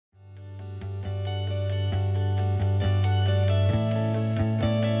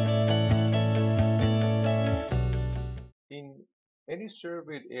any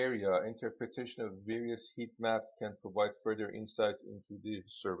surveyed area, interpretation of various heat maps can provide further insight into the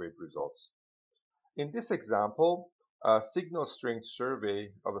surveyed results. In this example, a signal strength survey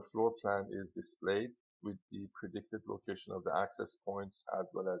of a floor plan is displayed with the predicted location of the access points as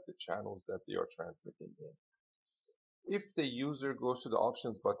well as the channels that they are transmitting in. If the user goes to the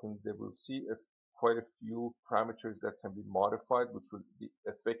options button, they will see quite a few parameters that can be modified, which will be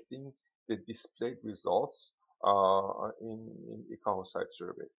affecting the displayed results in Ekahau Site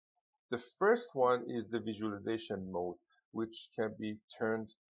Survey. The first one is the visualization mode, which can be turned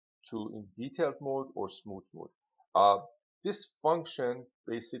to in detailed mode or smooth mode. This function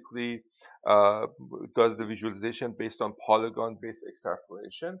basically does the visualization based on polygon-based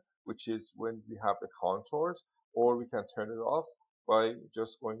extrapolation, which is when we have the contours, or we can turn it off by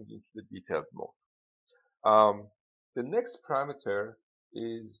just going into the detailed mode. The next parameter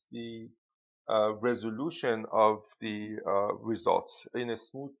is the resolution of the results. In the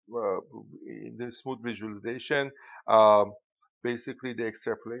smooth visualization, basically the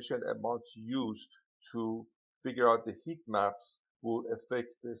extrapolation amount used to figure out the heat maps will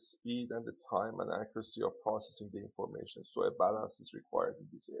affect the speed and the time and accuracy of processing the information. So a balance is required in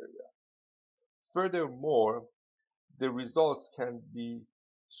this area. Furthermore, the results can be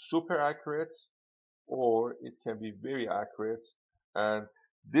super accurate or it can be very accurate, and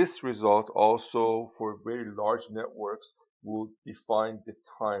this result also for very large networks will define the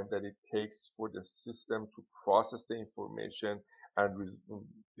time that it takes for the system to process the information and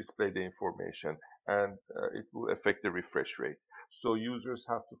display the information, and it will affect the refresh rate. So users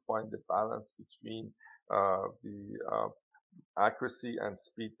have to find the balance between the accuracy and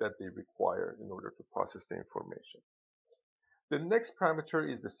speed that they require in order to process the information. The next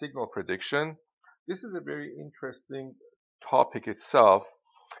parameter is the signal prediction. This is a very interesting topic itself.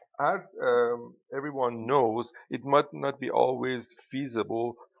 As everyone knows, it might not be always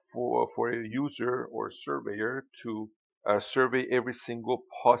feasible for a user or surveyor to survey every single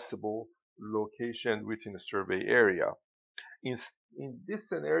possible location within a survey area. In this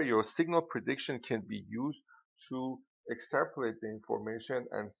scenario, signal prediction can be used to extrapolate the information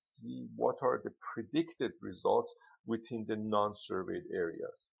and see what are the predicted results within the non-surveyed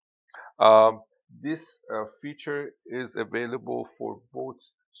areas. This feature is available for both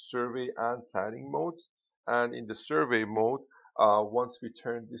survey and planning modes, and in the survey mode, once we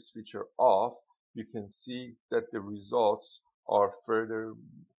turn this feature off, you can see that the results are further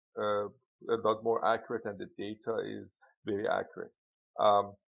a lot more accurate and the data is very accurate.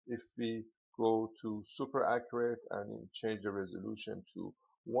 If we go to super accurate and change the resolution to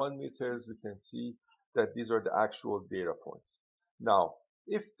 1 meters, we can see that these are the actual data points. Now,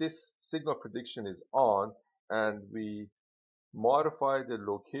 if this signal prediction is on and we modify the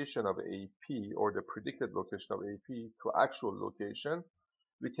location of AP or the predicted location of AP to actual location,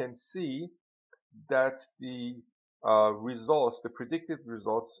 we can see that the results, the predicted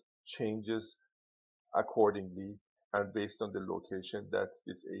results changes accordingly and based on the location that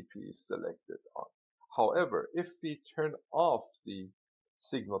this AP is selected on. However, if we turn off the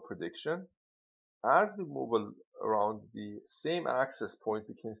signal prediction, as we move around the same access point,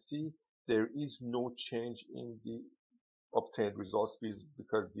 we can see there is no change in the obtained results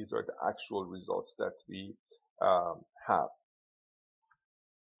because these are the actual results that we have.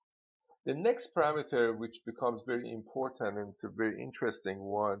 The next parameter which becomes very important, and it's a very interesting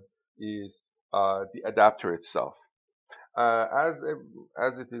one, is the adapter itself. As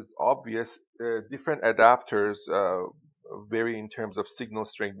it is obvious, different adapters vary in terms of signal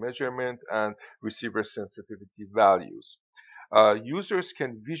strength measurement and receiver sensitivity values. Users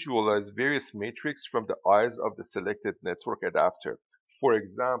can visualize various metrics from the eyes of the selected network adapter. For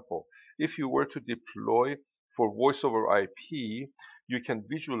example, if you were to deploy for voice over IP, you can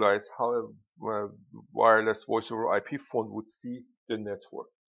visualize how a wireless voice over IP phone would see the network.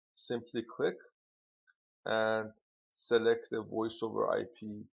 Simply click and select the voice over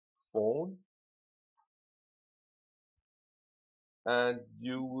IP phone, and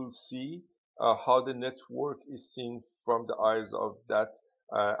you will see how the network is seen from the eyes of that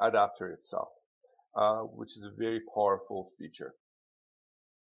adapter itself, which is a very powerful feature.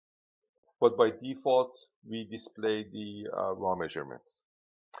 But by default, we display the raw measurements.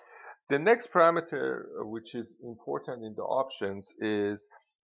 The next parameter, which is important in the options, is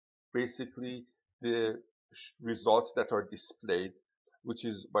basically the results that are displayed, which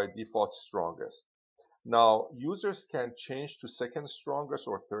is by default strongest. Now, users can change to second strongest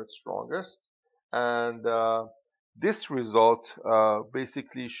or third strongest, and this result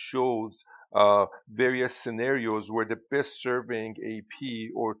basically shows various scenarios where the best surveying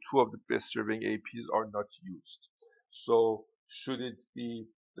AP or two of the best surveying APs are not used. So Should it be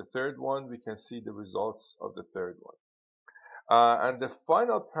the third one, we can see the results of the third one. And the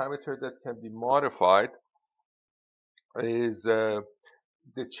final parameter that can be modified is the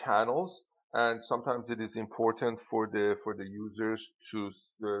channels, and sometimes it is important for the users to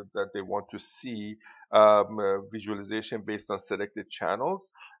that they want to see visualization based on selected channels,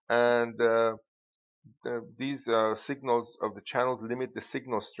 and these signals of the channels limit the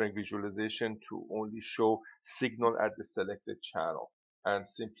signal strength visualization to only show signal at the selected channel, and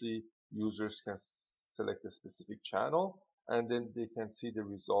simply users can select a specific channel and then they can see the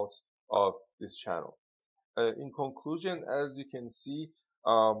results of this channel. In conclusion, as you can see,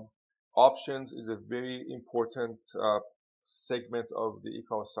 um, options is a very important segment of the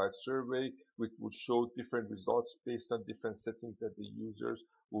Ekahau Site Survey, which will show different results based on different settings that the users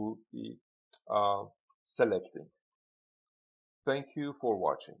will be uh, selecting. Thank you for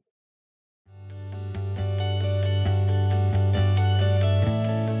watching.